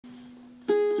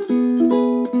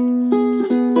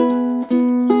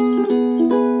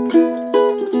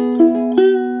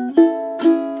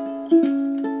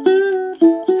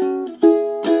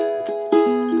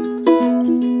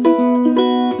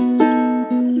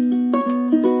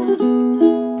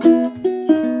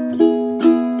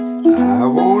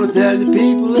tell the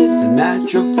people it's a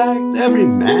natural fact. Every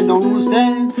man don't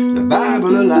understand the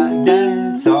Bible alike.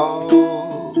 That's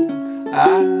all,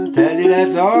 I tell you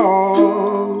that's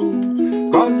all.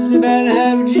 Cause you better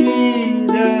have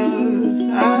Jesus,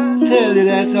 I tell you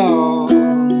that's all.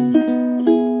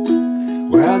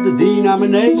 Well, the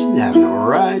denomination have no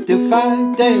right to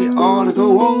fight. They ought to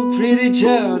go on, treat each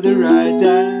other right.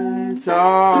 That's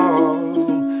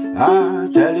all, I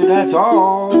tell you that's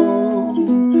all.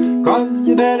 Cause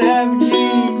you better have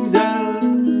Jesus,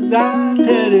 I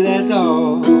tell you that's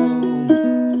all.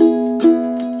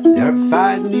 They're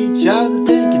fighting each other,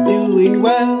 think you're doing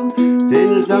well.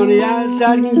 Sinners on the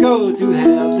outside can go to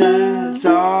hell. That's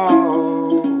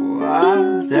all,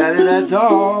 I tell you that's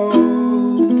all.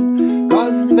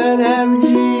 Cause you better have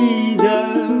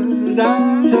Jesus,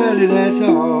 I tell you that's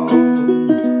all.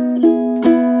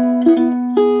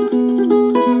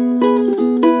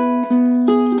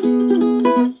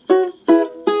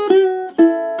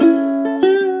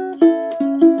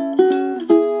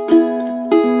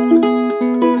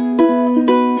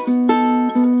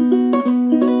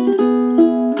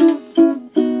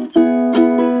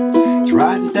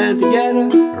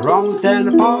 Wrong will stand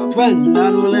apart when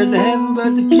none will enter heaven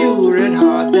but the pure at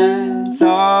heart. That's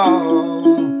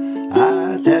all,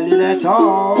 I tell you that's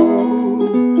all.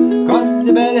 Cause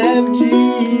you better have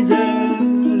Jesus,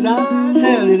 I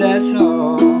tell you that's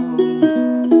all.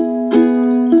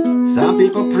 Some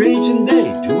people preach and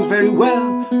they do very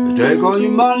well. They take all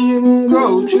your money and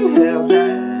go to hell.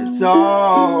 That's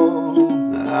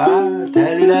all, I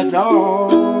tell you that's all.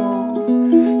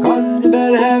 Cause you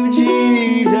better have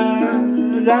Jesus,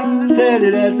 I tell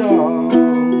you that's all.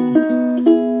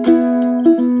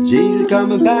 Jesus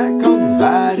coming back on the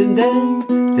dividing day,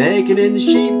 taking in the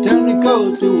sheep, turning the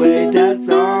goats away. That's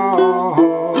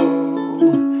all,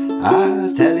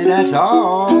 I tell you that's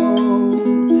all.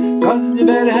 Cause you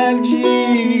better have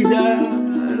Jesus,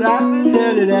 I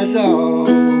tell you that's all.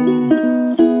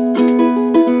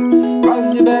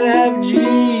 Cause you better have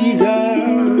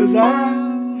Jesus,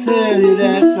 I tell you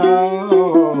that's all.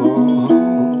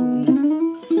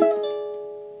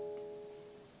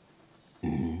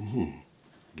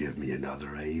 Give me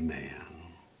another amen.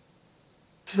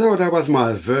 So that was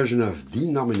my version of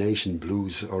Denomination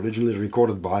Blues, originally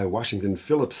recorded by Washington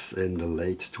Phillips in the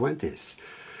late 20s.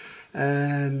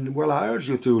 And well, I urge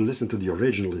you to listen to the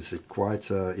original. It's a quite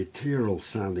ethereal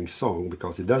sounding song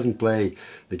because it doesn't play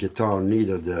the guitar,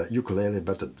 neither the ukulele,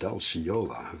 but the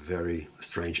dulciola, a very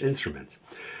strange instrument.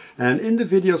 And in the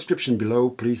video description below,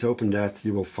 please open that.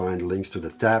 You will find links to the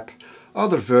tab,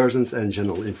 other versions and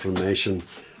general information.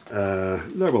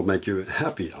 That will make you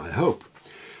happy, I hope.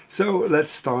 So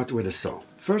let's start with a song.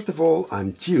 First of all,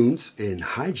 I'm tuned in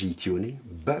high G tuning,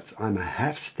 but I'm a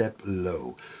half step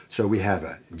low. So we have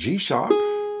a G sharp,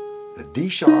 a D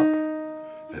sharp,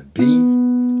 a B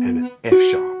and an F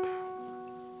sharp.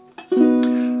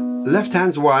 Left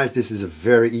hands wise, this is a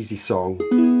very easy song.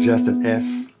 Just an F,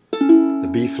 a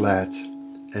B flat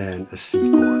and a C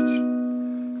chord.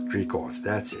 3 chords,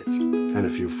 that's it. And a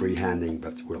few freehanding,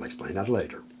 but we'll explain that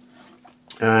later.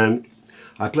 And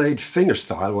I played finger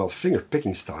style, well, finger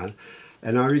picking style,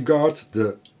 and I regard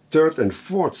the 3rd and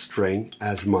 4th string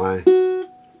as my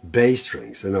bass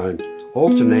strings, and I'm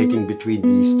alternating between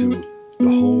these two the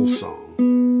whole song.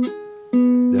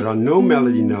 There are no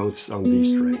melody notes on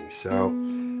these strings,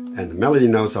 and the melody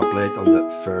notes are played on the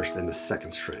 1st and the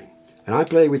 2nd string. And I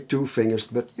play with 2 fingers,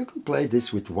 but you can play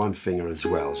this with 1 finger as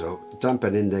well, so thumb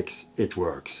and index, it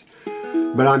works.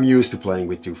 But I'm used to playing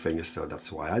with 2 fingers, so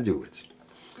that's why I do it.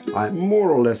 I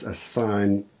more or less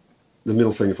assign the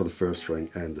middle finger for the 1st string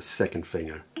and the 2nd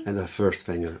finger and the 1st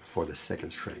finger for the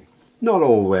 2nd string. Not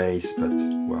always, but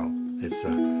well, it's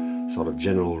a sort of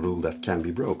general rule that can be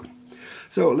broken.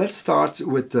 So let's start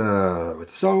with the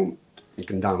song. You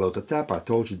can download the tab, I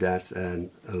told you that, and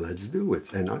let's do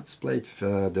it. And I just played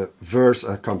the verse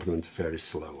accompaniment very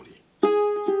slowly.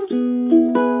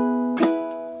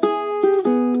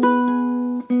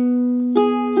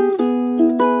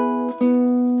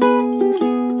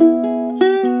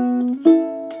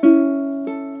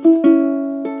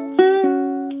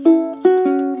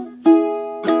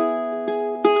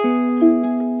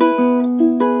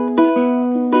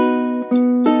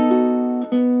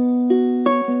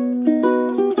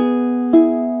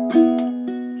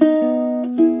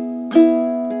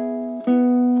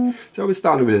 So we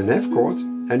started with an F chord,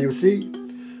 and you see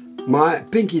my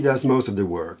pinky does most of the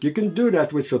work. You can do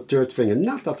that with your 3rd finger,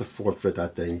 not at the 4th fret I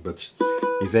think, but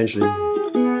eventually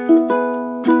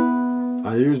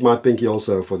I use my pinky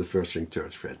also for the 1st string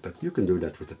 3rd fret, but you can do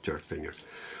that with the 3rd finger.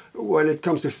 When it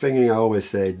comes to fingering, I always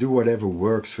say do whatever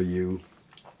works for you,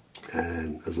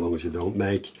 And as long as you don't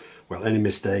make, well, any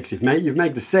mistakes, if you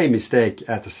make the same mistake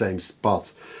at the same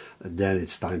spot, then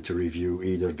it's time to review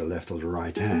either the left or the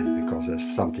right hand, because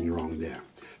there's something wrong there.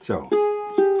 So,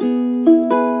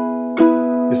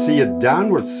 you see a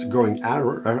downwards going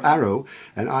arrow,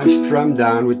 and I strum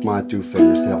down with my two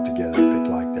fingers held together a bit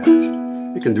like that.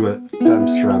 You can do a thumb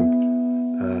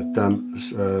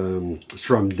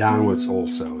strum downwards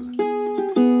also.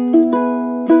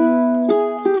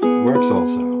 Works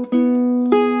also.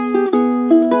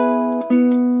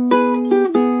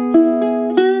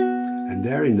 And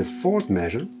there in the fourth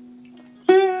measure,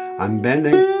 I'm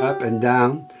bending up and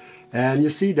down, and you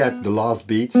see that the last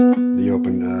beat, the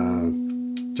open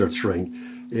third string,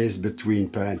 is between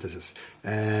parentheses,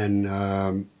 and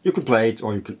you can play it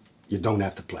or you don't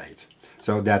have to play it.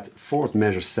 So that fourth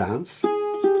measure sounds,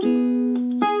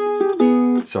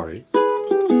 sorry,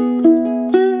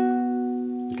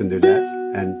 you can do that,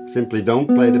 and simply don't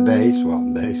play the bass,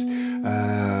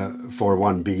 for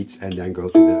one beat and then go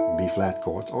to the B flat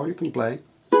chord, or you can play,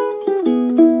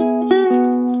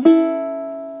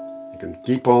 you can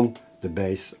keep on the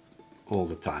bass all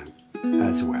the time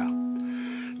as well.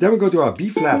 Then we go to our B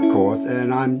flat chord,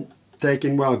 and I'm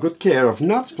taking, well, good care of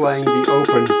not playing the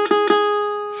open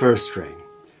first string.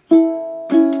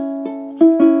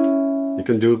 You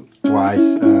can do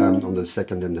twice on the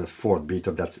second and the fourth beat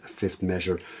of that fifth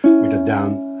measure with a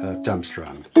down thumb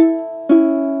strum.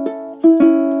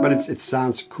 But it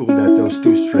sounds cool that those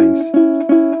two strings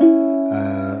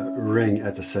ring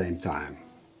at the same time.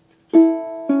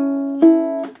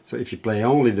 So if you play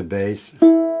only the bass,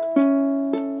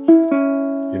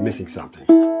 you're missing something.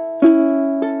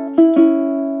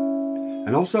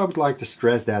 And also I would like to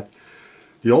stress that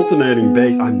the alternating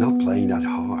bass, I'm not playing that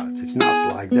hard. It's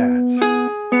not like that.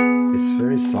 It's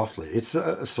very softly. It's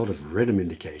a sort of rhythm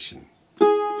indication.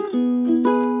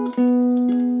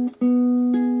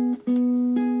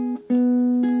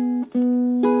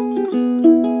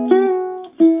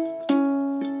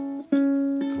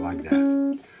 Like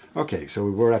that. Okay, so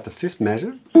we were at the fifth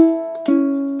measure.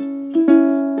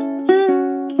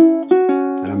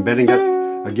 And I'm bending that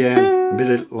again, a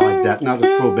bit like that. Not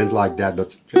a full bend like that,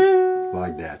 but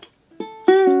like that.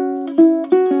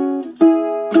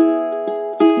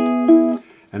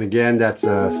 And again, that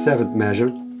seventh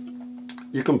measure,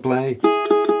 you can play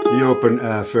the open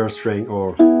first string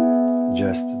or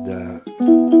just the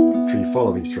three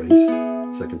following strings,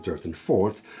 second, third and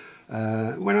fourth.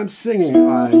 When I'm singing,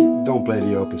 I don't play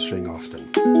the open string often.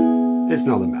 It's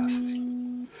not a must.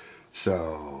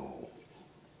 So,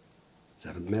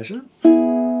 seventh measure.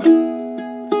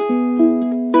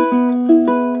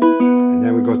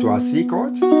 Go to our C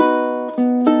chord.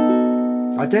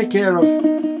 I take care of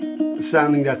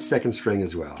sounding that second string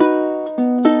as well.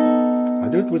 I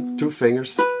do it with two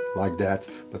fingers like that,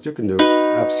 but you can do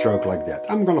upstroke like that.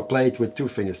 I'm gonna play it with two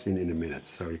fingers in a minute,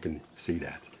 so you can see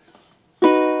that.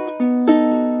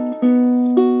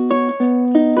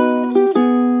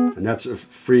 And that's a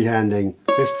freehanding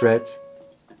fifth fret.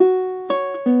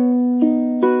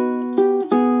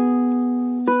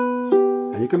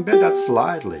 And you can bend that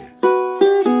slightly.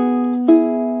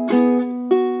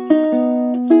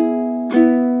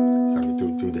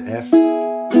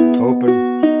 Open.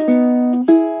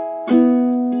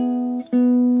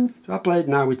 So I play it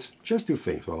now with just two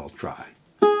fingers. Well, I'll try.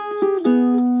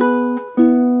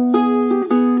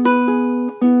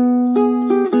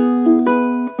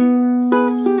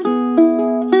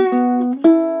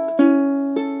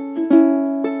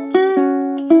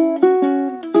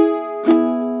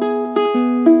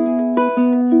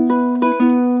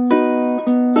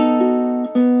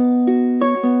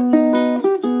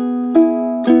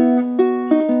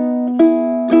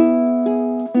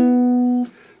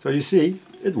 So you see,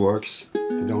 it works.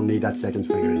 You don't need that second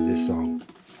finger in this song.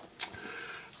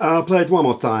 I'll play it one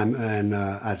more time and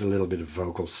add a little bit of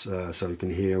vocals so you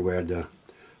can hear where the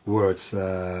words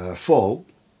fall.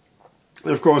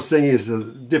 And of course, singing is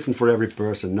different for every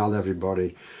person. Not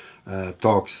everybody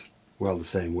talks well the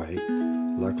same way,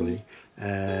 luckily.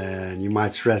 And you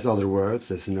might stress other words.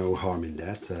 There's no harm in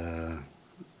that.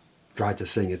 Try to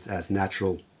sing it as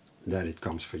natural that it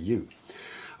comes for you.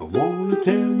 I wanna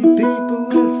tell you people,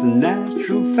 it's a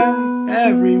natural fact.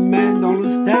 Every man don't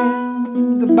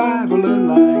understand the Bible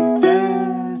like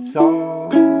that's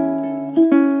all.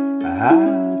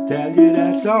 I'll tell you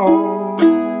that's all.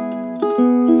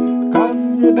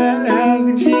 'Cause you better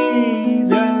have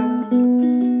Jesus.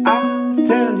 I'll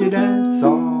tell you that's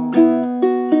all.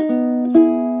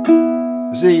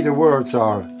 See, the words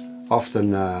are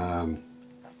often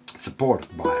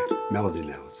supported by melody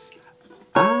notes.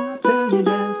 I'll tell you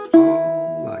that's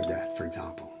all, like that, for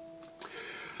example.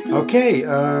 Okay,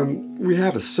 we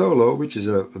have a solo, which is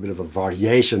a bit of a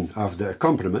variation of the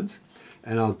accompaniment,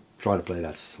 and I'll try to play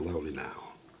that slowly now.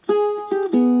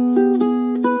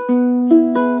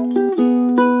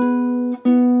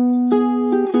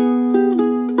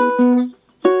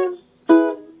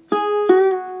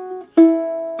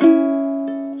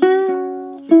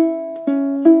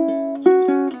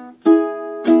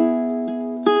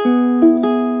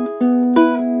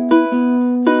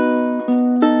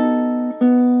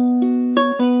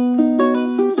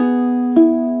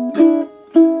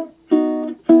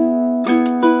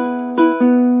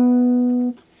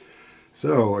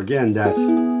 So again, that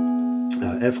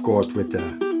F chord with the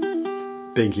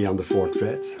pinky on the 4th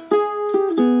fret.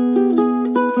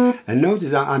 And notice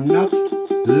that I'm not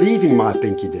leaving my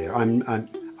pinky there. I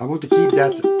want to keep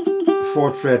that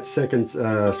 4th fret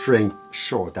 2nd string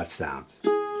short, that sound.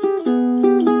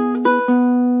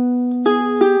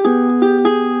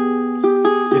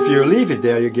 If you leave it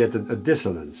there, you get a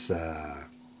dissonance.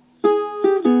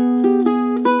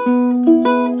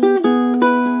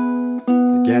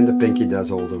 Again, the pinky does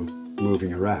all the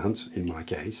moving around, in my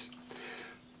case.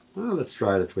 Well, let's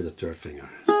try it with the 3rd finger.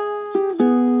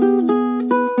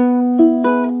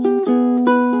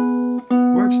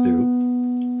 Works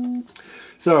too.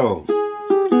 So,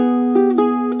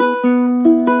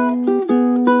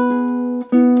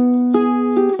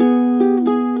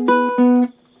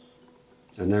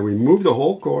 and then we move the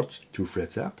whole chord 2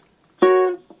 frets up.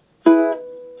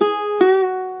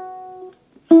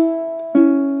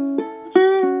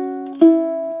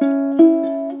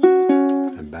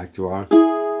 Back to our F.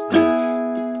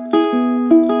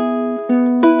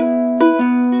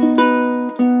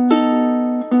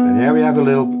 And here we have a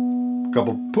little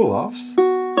couple pull-offs.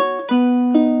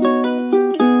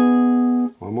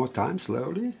 One more time,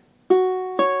 slowly.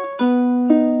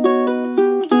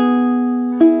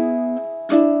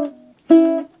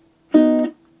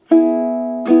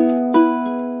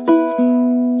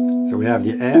 So we have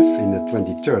the F in the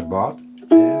 23rd bar.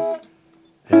 F,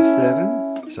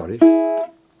 F7, sorry.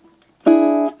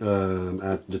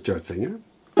 At the 3rd finger,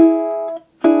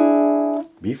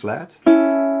 B flat,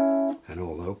 and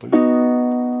all open,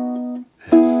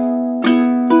 F.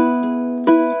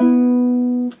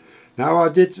 Now I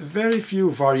did very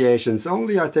few variations,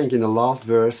 only I think in the last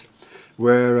verse,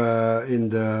 where in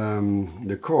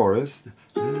the chorus,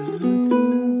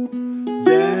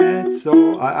 that's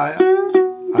all, I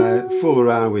fool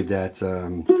around with that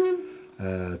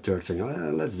 3rd finger.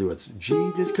 Let's do it.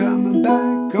 Jesus coming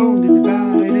back on the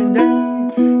dividing day,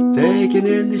 taking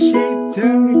in the sheep,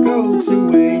 turning goats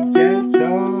away. That's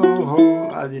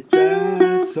all. I did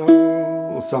that's all.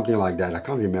 Or something like that. I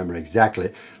can't remember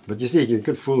exactly. But you see, you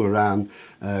can fool around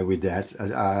with that.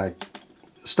 I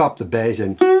stop the bass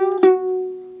and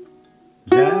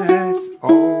that's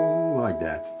all, like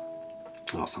that.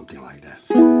 Or something like that.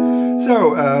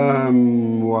 So,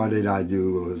 what did I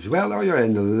do as well? Oh yeah,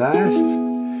 in the last,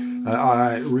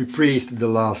 I reprised the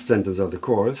last sentence of the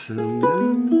chorus. And,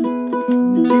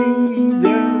 Jesus,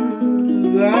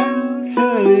 I'll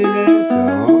tell you that's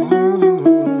all.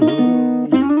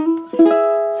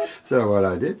 So what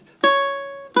I did.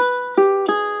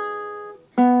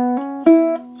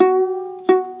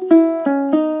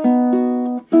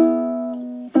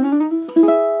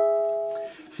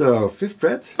 So 5th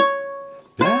fret,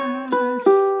 that's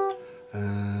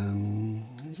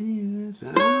Jesus,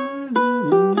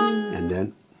 and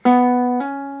then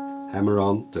hammer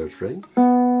on 3rd string,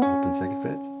 open 2nd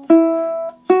fret,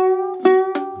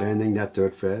 bending that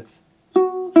 3rd fret.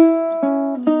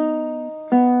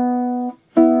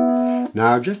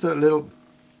 Now just a little,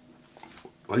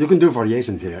 well, you can do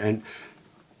variations here, and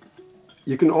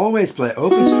you can always play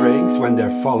open strings when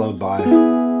they're followed by,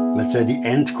 let's say, the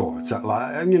end chord. So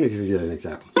I'm going to give you an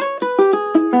example.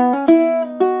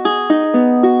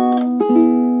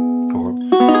 Or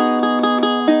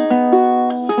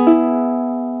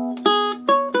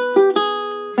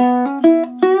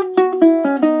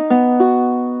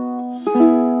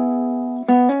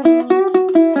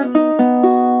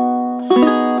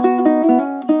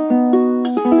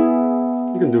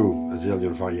you can do a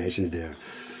zillion variations there.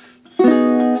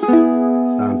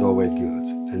 Sounds always good.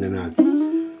 And then I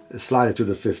slide it to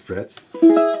the 5th fret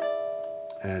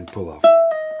and pull off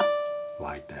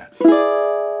like that.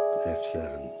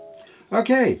 F7.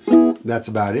 Okay, that's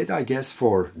about it, I guess,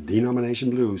 for Denomination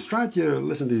Blues. Try to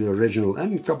listen to the original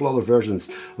and a couple other versions,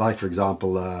 like for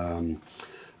example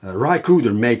Ry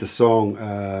Cooder made the song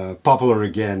popular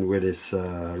again with his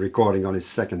recording on his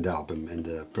 2nd album in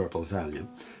the Purple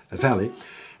Valley.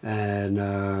 And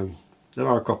there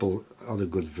are a couple other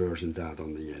good versions out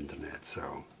on the internet,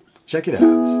 so check it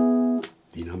out.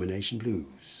 Denomination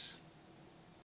Blues.